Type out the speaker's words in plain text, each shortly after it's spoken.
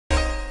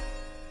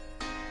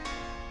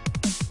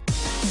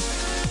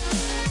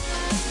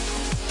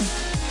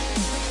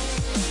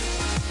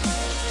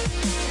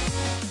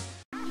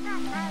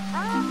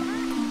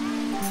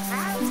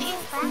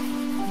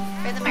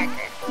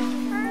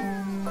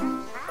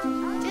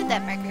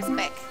that marker's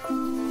quick.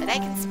 But I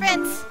can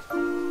sprint.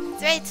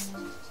 That's right.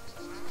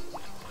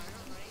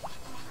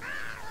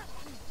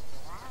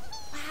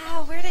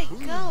 Wow, where'd I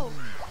go?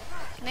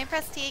 Can I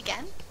press T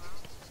again?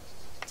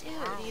 Dude,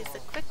 he's a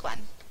quick one.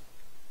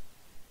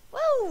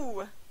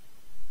 Whoa!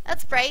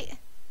 That's bright.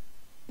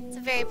 It's a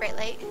very bright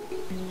light.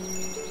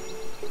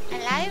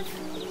 Alive?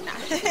 No.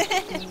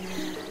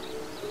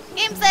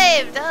 Game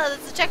saved! Oh,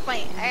 that's a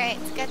checkpoint. Alright,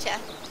 gotcha.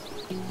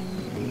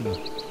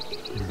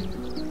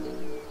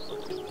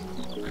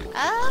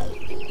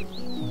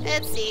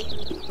 Let's see.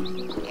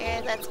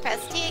 Here, let's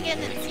press T again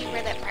and see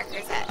where that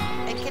marker's at.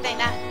 And can I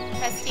not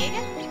press T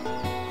again?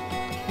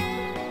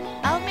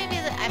 Oh, maybe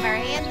I'm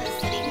already in the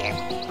city here.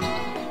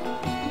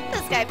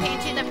 This guy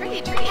painting a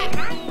pretty tree.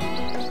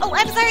 Oh,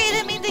 I'm sorry, I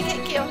didn't mean to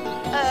kick you.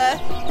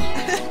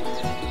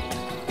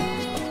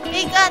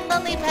 Be gone,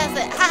 lonely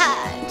peasant.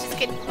 Haha, just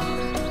kidding.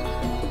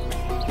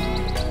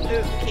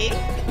 Okay.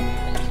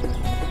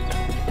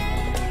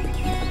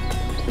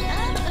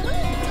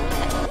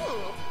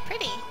 Ooh,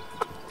 pretty.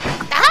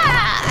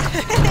 Ah!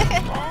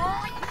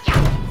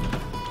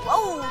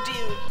 Whoa,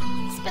 dude.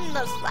 Spin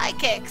those fly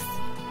kicks.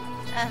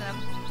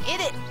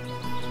 Eat it.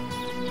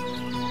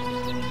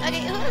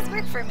 Okay, who has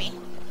work for me?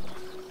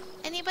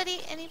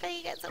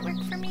 Anybody got some work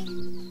for me?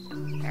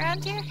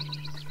 Around here?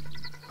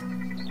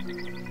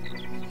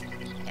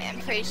 Okay, I'm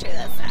pretty sure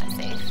that's not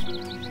safe.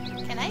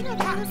 Can I go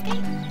through this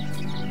gate?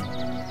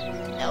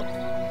 Nope.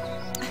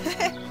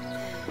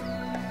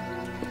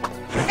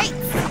 Great!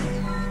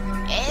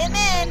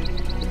 Amen!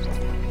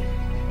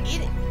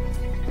 Eat it.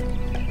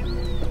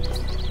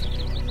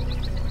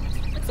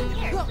 What's in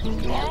here?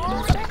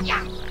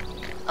 Yeah.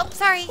 Oh,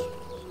 sorry.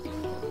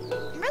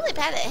 I'm really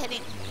bad at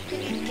hitting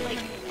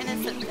like,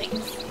 innocent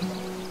things.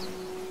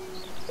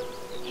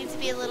 Need to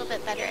be a little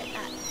bit better at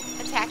not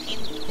attacking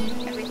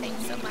everything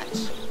so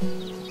much.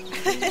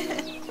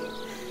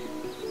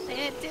 They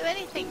didn't do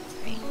anything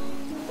to me.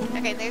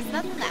 Okay, there's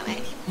nothing that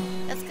way.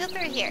 Let's go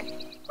through here.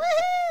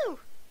 Woohoo!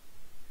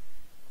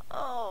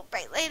 Oh,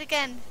 bright light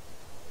again.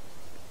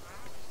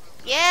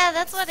 Yeah,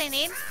 that's what I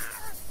need.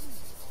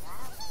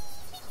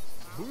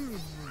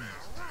 Dude,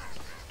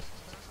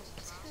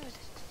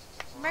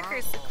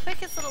 marker's the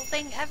quickest little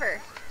thing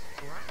ever.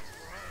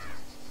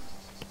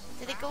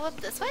 Did it go up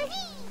this way?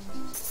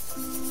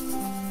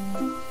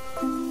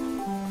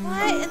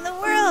 What in the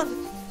world?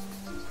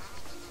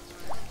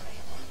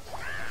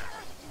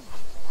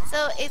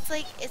 So it's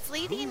like, it's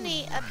leading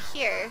me up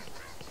here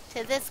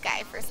to this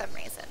guy for some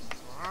reason.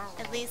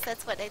 At least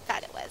that's what I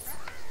thought it was.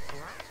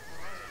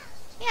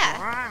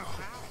 Yeah.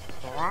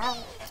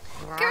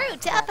 Guru,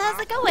 Tap, how's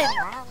it going?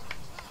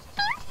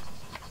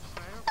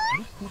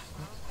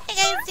 Hey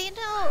guys, do you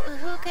know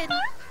who could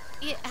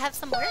have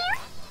some work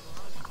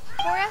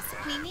for us?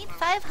 We need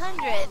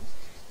 500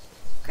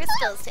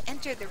 crystals to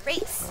enter the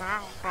race.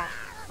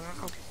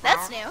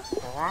 That's new.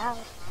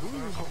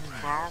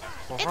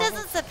 It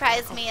doesn't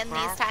surprise me in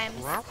these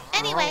times.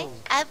 Anyway,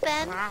 I've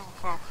been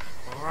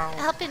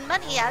helping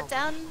Money out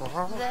down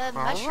the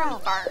mushroom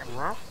farm.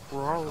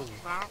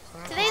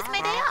 Today's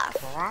my day off.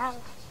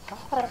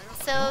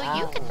 So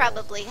you could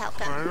probably help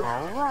him.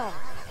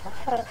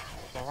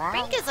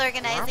 Brink is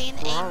organizing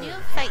a new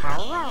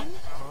fighting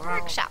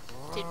workshop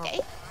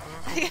today.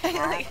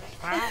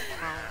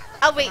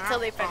 I'll wait till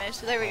they finish.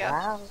 There we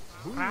go.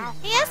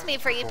 He asked me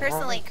for you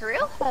personally,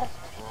 Karu.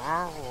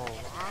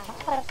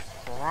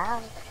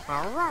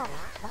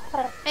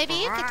 Maybe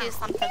you could do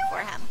something for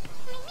him.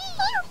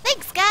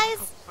 Thanks,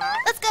 guys.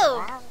 Let's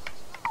go.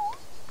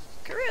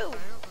 Karu.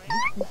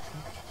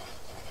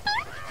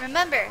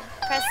 Remember,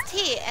 press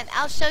T and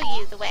I'll show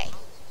you the way.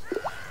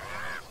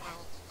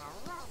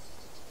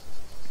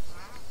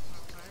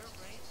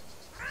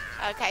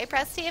 Okay,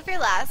 press T if you're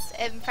lost,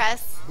 and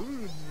press...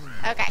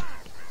 Okay.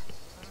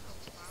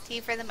 T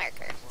for the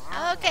marker.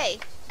 Okay,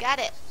 got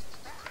it.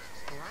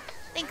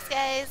 Thanks,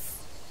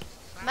 guys.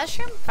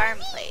 Mushroom farm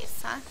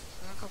place, huh?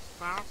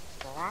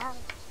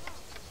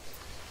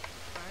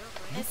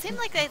 It seemed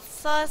like I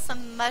saw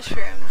some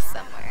mushrooms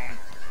somewhere.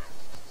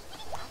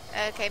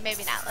 Okay,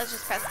 maybe not. Let's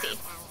just press T.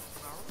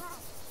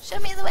 Show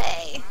me the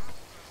way.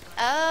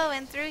 Oh,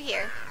 and through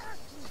here.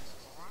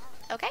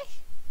 Okay.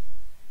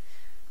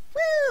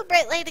 Woo!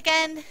 Bright light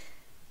again.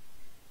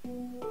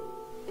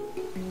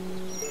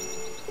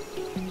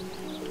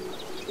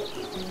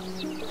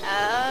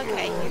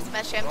 Okay, here's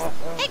mushrooms.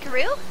 Hey,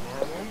 Karu!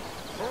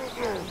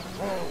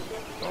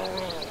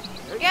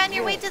 You're on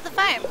your way to the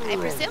farm, I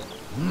presume?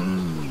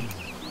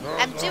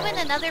 I'm doing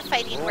another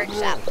fighting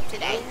workshop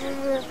today.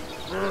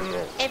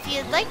 If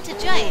you'd like to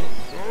join,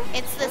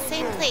 it's the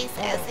same place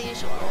as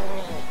usual.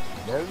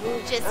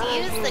 Just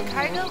use the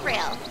cargo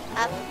rail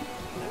up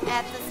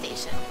at the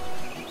station.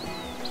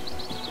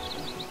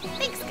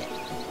 Thanks, good.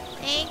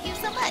 Thank you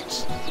so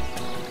much.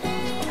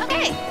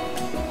 Okay.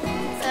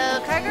 So,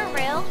 cargo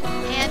rail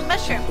and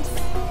mushrooms.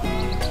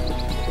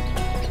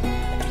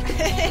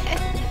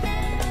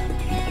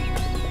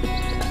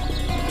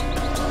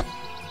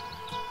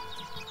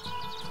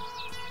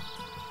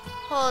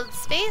 Hold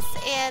space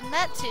and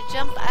nut to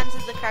jump onto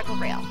the cargo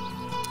rail.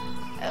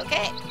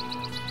 Okay.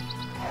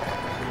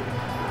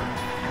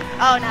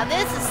 Oh, now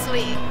this is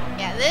sweet.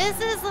 Yeah, this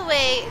is the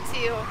way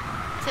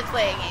to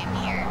play a game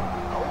here.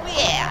 Oh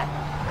yeah.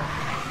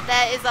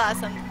 That is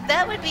awesome.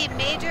 That would be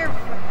major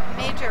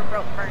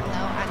rope burn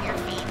though on your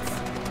feet.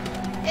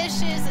 His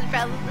shoes would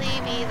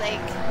probably be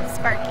like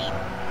sparking.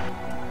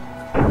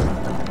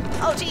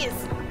 Oh jeez.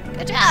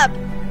 Good job.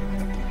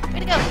 Way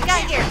to go. We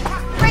got here.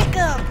 Break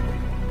them.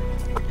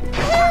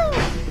 Woo!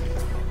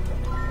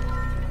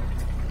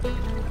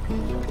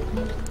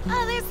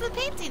 Oh, there's the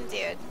painting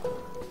dude.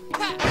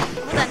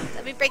 Hold on,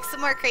 let me break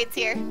some more crates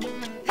here.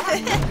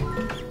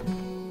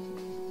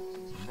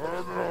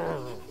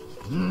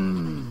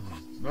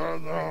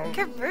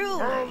 Karoo!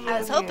 I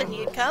was hoping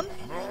you'd come.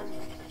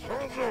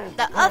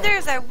 The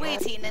others are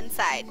waiting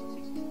inside.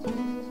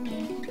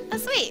 Oh,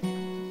 sweet.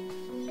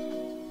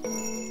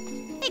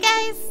 Hey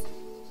guys!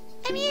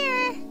 I'm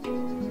here!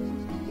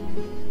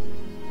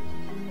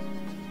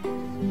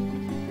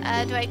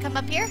 Do I come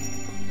up here?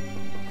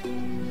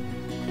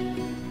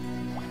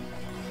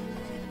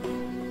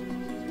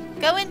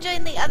 Go and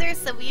join the others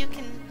so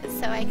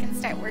I can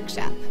start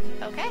workshop.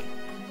 Okay?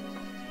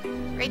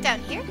 Right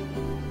down here?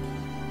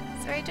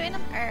 So where I join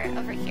them? Or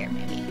over here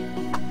maybe.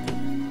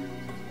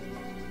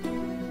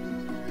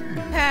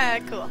 Ah,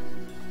 cool.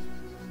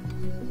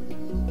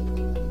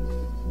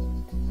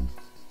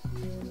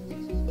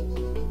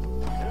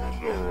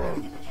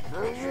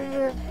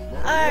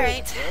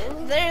 Alright.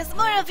 There's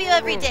more of you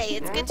every day.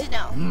 It's good to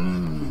know.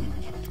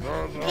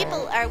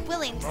 People are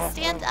willing to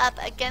stand up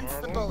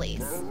against the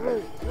bullies.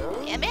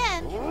 Yeah,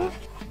 man.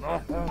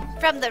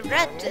 From the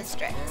Red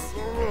District.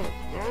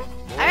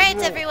 Alright,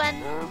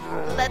 everyone.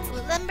 Let's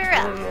limber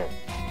up.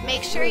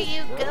 Make sure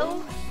you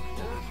go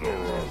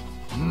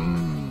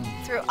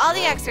through all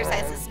the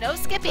exercises. No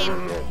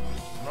skipping.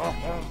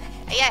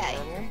 Yeah.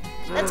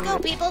 Let's go,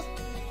 people.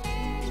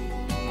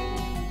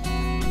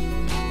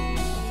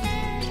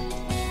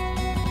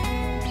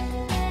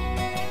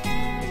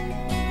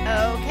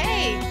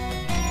 Okay.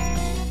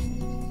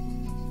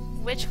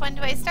 Which one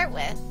do I start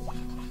with?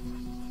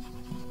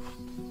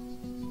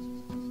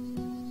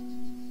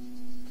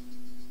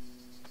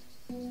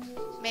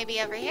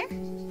 Maybe over here?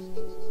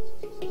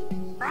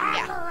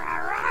 Yeah.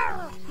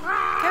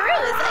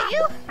 Karoo, is that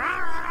you?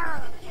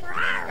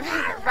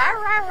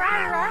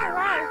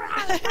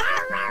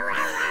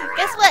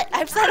 Guess what?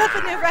 I've set up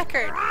a new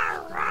record.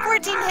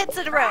 14 hits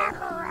in a row.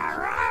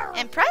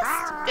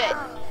 Impressed? Good.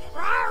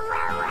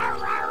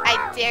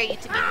 I dare you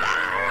to beat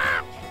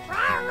that.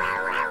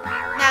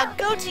 Now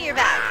go to your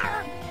bag.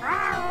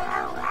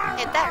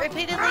 Hit that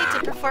repeatedly to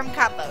perform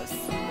combos.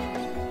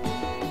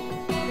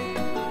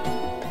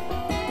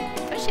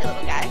 Pushy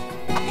little guy.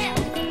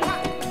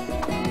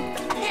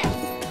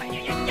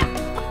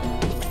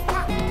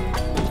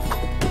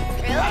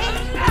 Really?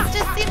 This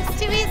just seems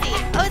too easy.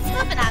 Oh, it's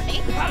moving on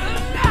me.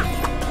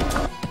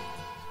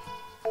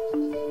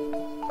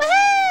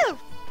 Woohoo!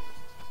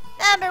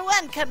 Number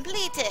 1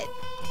 completed.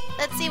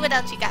 Let's see what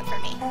else you got for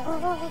me.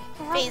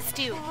 Phase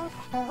 2.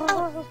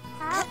 Oh,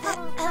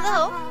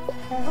 hello.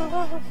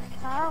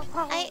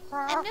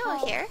 I'm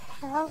new here.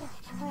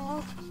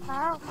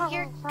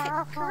 You're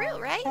Karoo,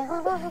 right?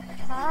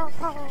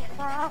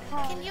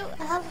 Can you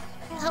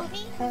help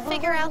me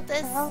figure out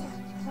this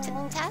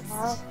test?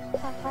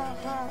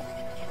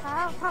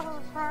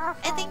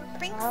 I think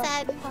Brink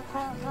said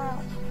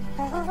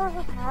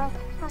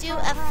do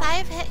a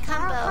 5-hit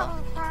combo.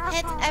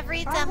 Hit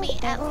every dummy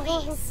at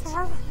least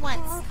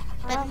once,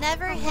 but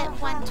never hit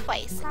one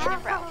twice in a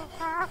row.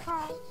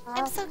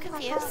 I'm so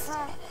confused.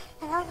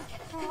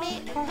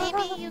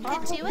 Maybe you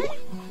could do it?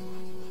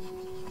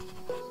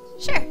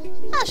 Sure,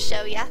 I'll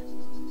show ya.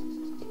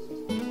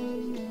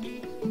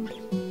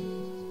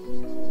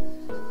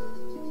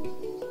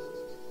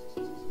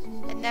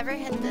 But never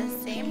hit the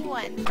same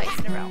one twice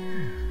in a row.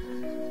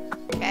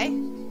 Okay?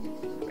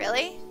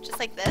 Really? Just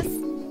like this?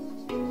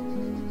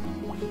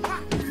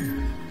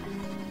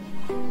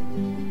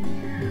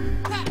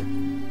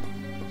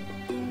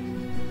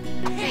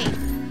 Wait,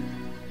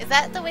 is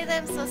that the way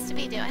that I'm supposed to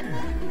be doing?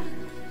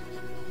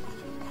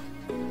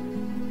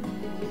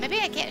 Maybe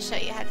I can't show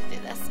you how to do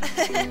this.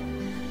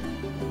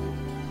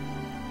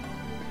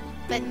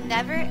 But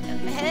never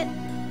hit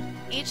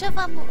each of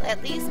them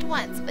at least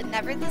once, but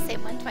never the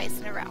same one twice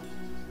in a row.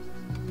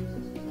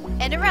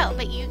 In a row,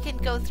 but you can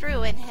go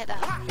through and hit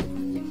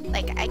them.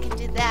 Like, I can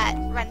do that,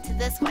 run to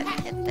this one,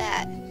 hit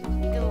that,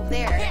 go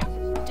there,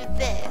 do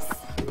this,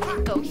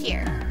 and go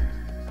here.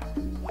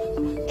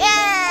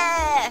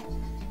 Yeah!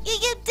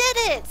 You did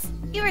it!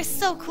 You were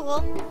so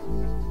cool.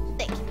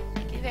 Thank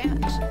you very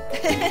much.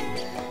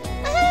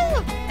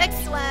 Woohoo!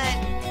 Next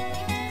one.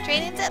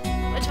 Training tip.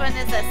 Which one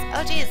is this?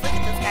 Oh geez, look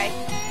at this guy.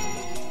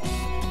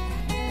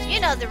 You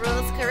know the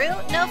rules, Karoo.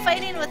 No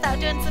fighting without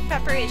doing some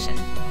preparation.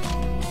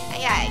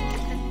 Aye aye.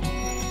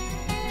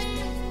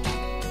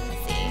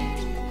 Let's see.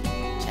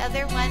 Which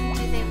other one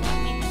do they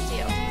want me to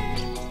do?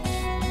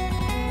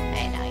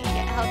 I know, you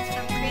get help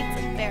from crates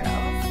and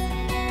barrels.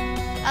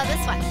 Oh,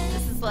 this one.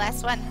 This is the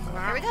last one.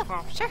 Here we go.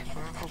 Sure.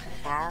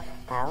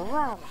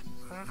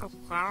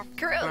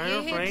 Karoo,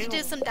 you here to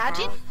do some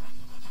dodging?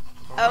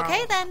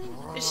 Okay then,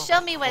 show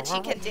me what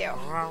you can do.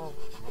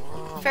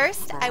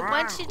 First, I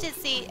want to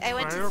see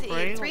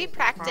 3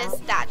 practice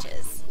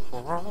dodges.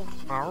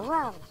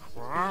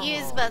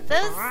 Use both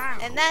those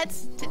and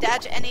that's to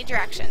dodge any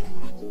direction.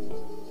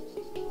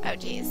 Oh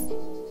geez.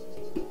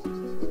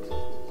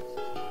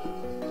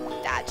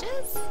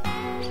 Dodges?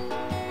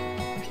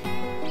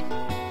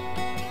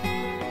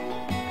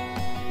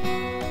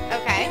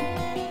 Okay.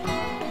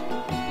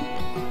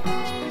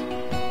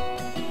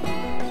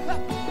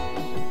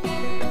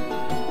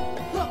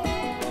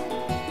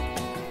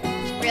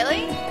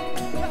 Really?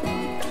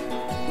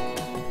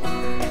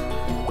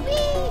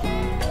 Whee!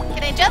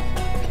 Can I jump?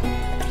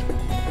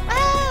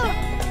 Wow!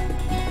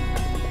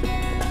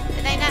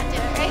 Did I not do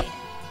it right?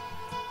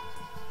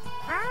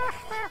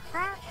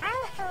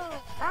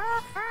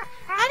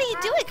 How do you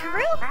do it,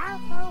 Karoo?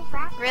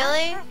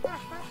 Really?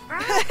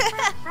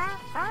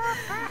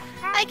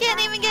 I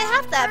can't even get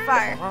half that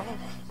far.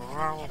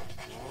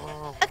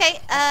 Okay,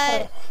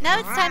 now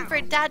it's time for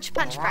dodge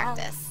punch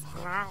practice.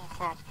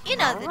 You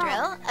know the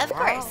drill, of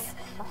course.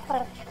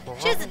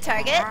 Choose a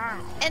target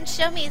and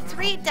show me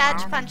 3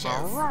 dodge punches.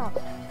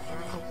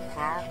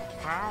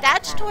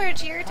 Dodge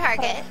towards your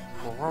target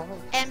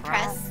and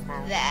press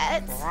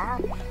that.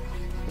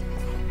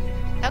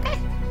 Okay.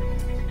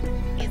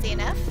 Easy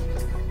enough.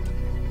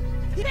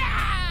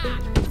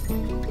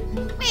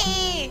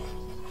 Whee!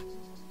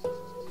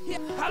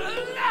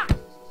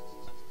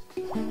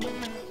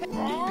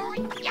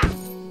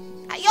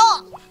 Ayo!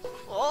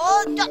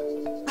 Oh,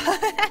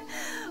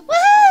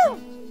 woohoo!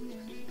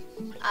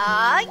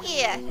 Aw,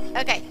 yeah.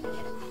 Okay.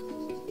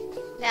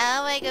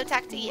 Now I go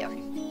talk to you.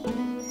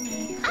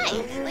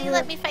 Hi, will you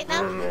let me fight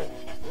now?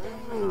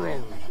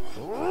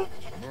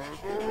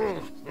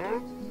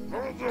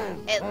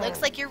 It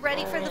looks like you're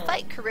ready for the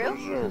fight, Karoo.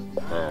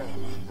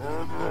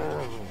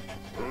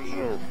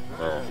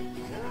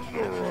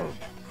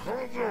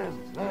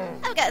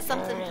 I've got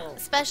something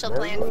special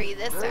planned for you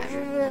this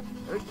time.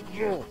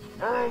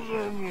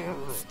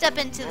 Step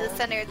into the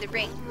center of the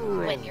ring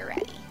when you're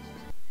ready.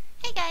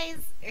 Hey guys,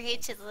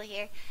 Rachizzel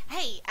here.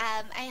 Hey,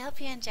 I hope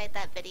you enjoyed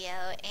that video,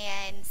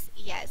 and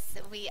yes,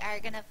 we are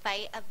gonna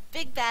fight a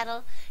big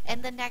battle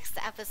in the next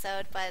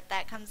episode, but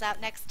that comes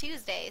out next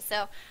Tuesday.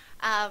 So,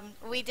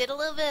 we did a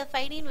little bit of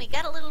fighting, we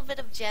got a little bit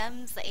of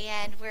gems,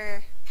 and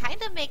we're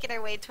kind of making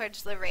our way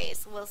towards the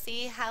race. We'll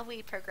see how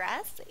we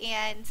progress,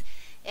 and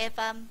if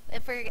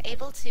we're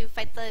able to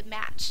fight the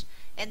match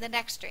in the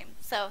next stream.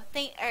 So,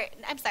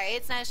 I'm sorry,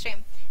 it's not a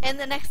stream. In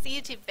the next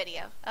YouTube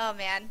video. Oh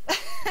man.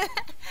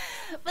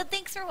 But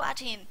thanks for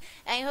watching.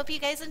 I hope you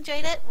guys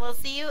enjoyed it. We'll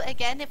see you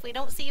again. If we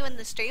don't see you in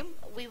the stream,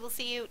 we will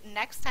see you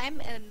next time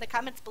in the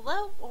comments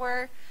below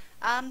or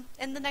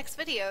in the next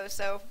video.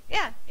 So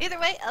yeah, either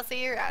way, I'll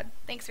see you around.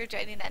 Thanks for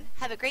joining in.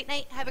 Have a great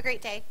night. Have a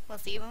great day. We'll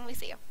see you when we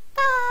see you.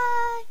 Bye!